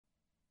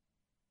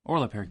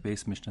Orlah Perik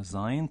Base Mishnah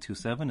Zion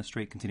 2.7, a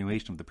straight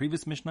continuation of the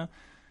previous Mishnah.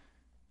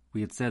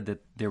 We had said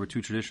that there were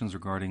two traditions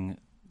regarding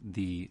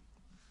the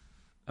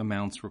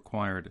amounts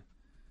required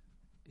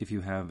if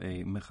you have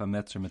a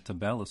mechametz or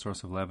metabel, a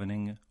source of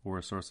leavening or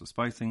a source of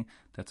spicing.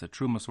 That's a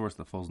truma source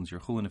that falls into your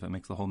chulin if it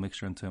makes the whole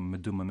mixture into a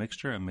meduma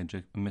mixture,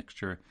 a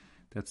mixture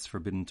that's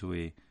forbidden to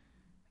a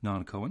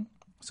non-Kohen.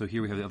 So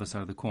here we have the other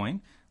side of the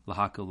coin,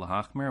 lahakil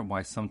lahachmer,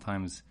 why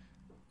sometimes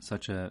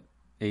such a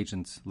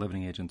agent,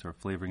 leavening agent or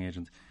flavoring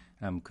agent,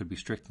 could be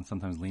strict and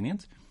sometimes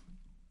lenient.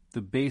 The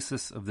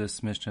basis of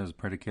this Mishnah is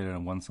predicated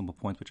on one simple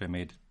point, which I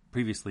made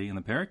previously in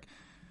the parak,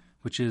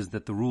 which is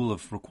that the rule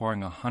of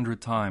requiring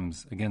 100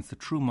 times against the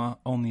truma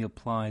only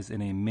applies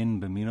in a min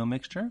b'mino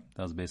mixture.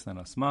 That was based on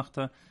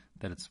asmachta,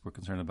 that we're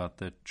concerned about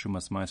the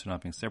trumas ma'aser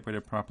not being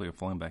separated properly or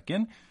falling back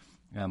in.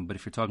 But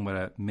if you're talking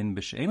about a min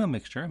b'she'ena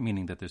mixture,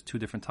 meaning that there's two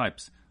different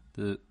types,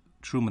 the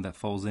truma that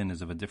falls in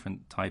is of a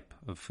different type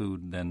of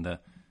food than the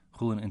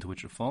chulin into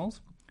which it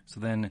falls. So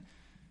then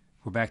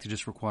we're back to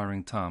just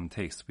requiring tam,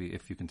 taste.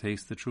 If you can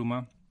taste the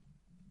truma,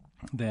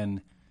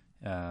 then,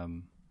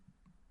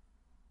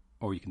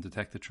 or you can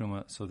detect the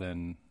truma, so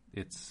then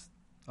it's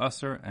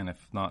aser, and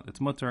if not, it's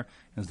mutter, and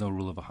there's no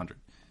rule of 100.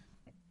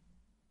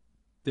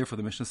 Therefore,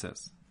 the Mishnah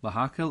says,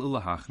 lahakel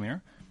ulahachmir,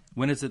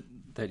 when is it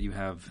that you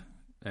have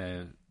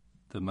the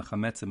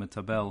mechametz and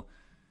metabel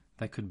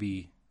that could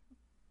be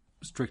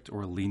strict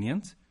or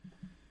lenient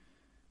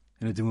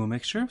in a demu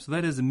mixture? So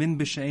that is min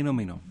b'she'eno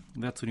mino.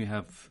 That's when you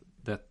have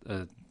that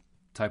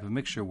type of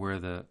mixture where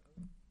the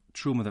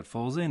truma that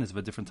falls in is of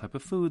a different type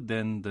of food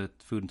than the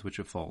food into which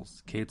it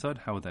falls. Ketad,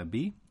 how would that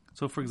be?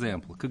 So, for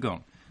example,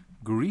 kagon,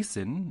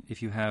 grisin,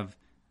 if you have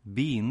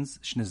beans,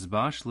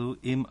 shnizbashlu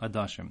im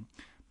adashim,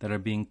 that are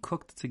being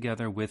cooked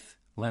together with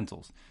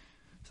lentils.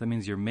 So that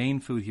means your main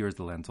food here is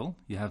the lentil.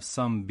 You have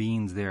some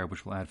beans there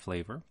which will add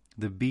flavor.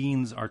 The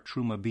beans are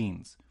truma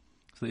beans.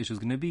 So the issue is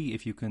going to be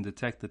if you can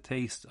detect the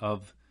taste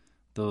of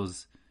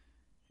those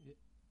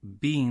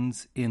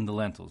beans in the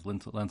lentils.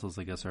 Lentils,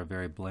 I guess, are a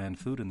very bland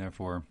food and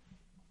therefore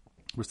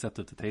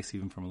receptive to taste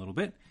even from a little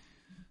bit.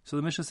 So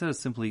the Mishnah says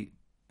simply,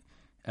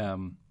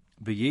 V'yesh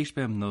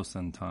behem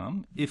nosan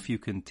tam, if you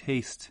can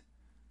taste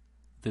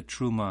the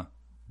truma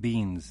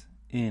beans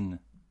in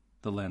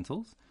the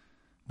lentils,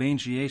 bein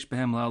sheyesh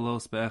behem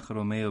lalos be'echad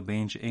omea,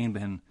 bein she'ein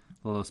behem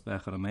lalos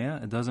be'echad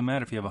omea. It doesn't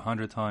matter if you have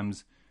 100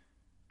 times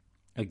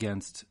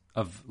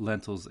of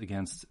lentils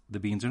against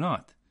the beans or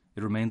not.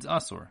 It remains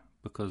asur,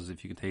 because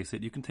if you can taste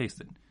it, you can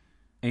taste it.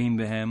 Ein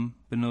behem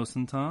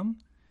benosan tam,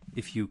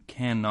 if you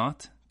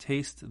cannot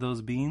taste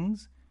those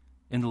beans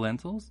in the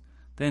lentils,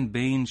 then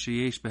bein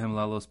sheyesh behem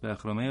lalos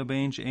be'echromea,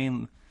 bein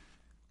she'ein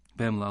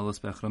behem lalos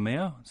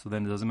be'echromea. So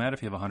then it doesn't matter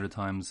if you have 100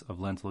 times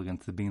of lentil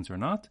against the beans or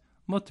not.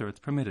 Mutter, it's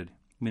permitted.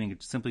 Meaning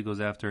it simply goes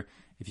after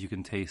if you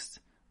can taste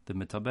the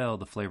metabel,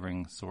 the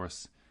flavoring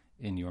source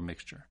in your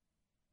mixture.